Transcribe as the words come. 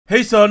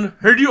Hey son,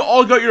 heard you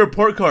all got your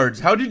report cards.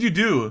 How did you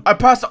do? I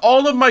passed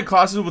all of my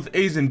classes with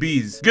A's and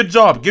B's. Good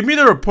job. Give me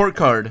the report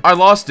card. I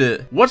lost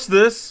it. What's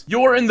this?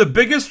 You're in the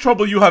biggest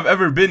trouble you have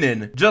ever been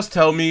in. Just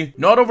tell me.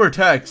 Not over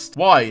text.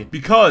 Why?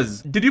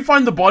 Because. Did you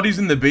find the bodies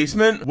in the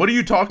basement? What are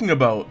you talking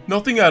about?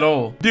 Nothing at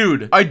all.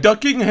 Dude, I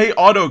ducking hate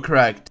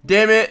autocorrect.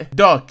 Damn it.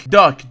 Duck,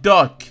 duck,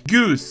 duck.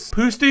 Goose.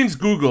 Poo stains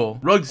Google.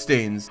 Rug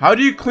stains. How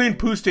do you clean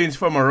poo stains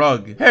from a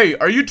rug? Hey,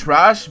 are you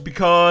trash?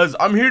 Because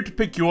I'm here to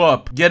pick you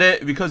up. Get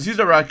it? Because he's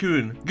a raccoon.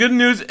 Good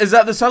news is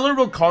that the seller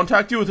will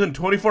contact you within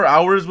 24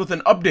 hours with an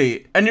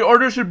update, and your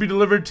order should be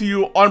delivered to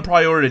you on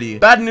priority.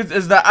 Bad news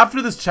is that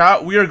after this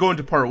chat, we are going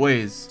to part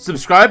ways.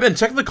 Subscribe and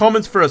check the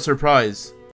comments for a surprise.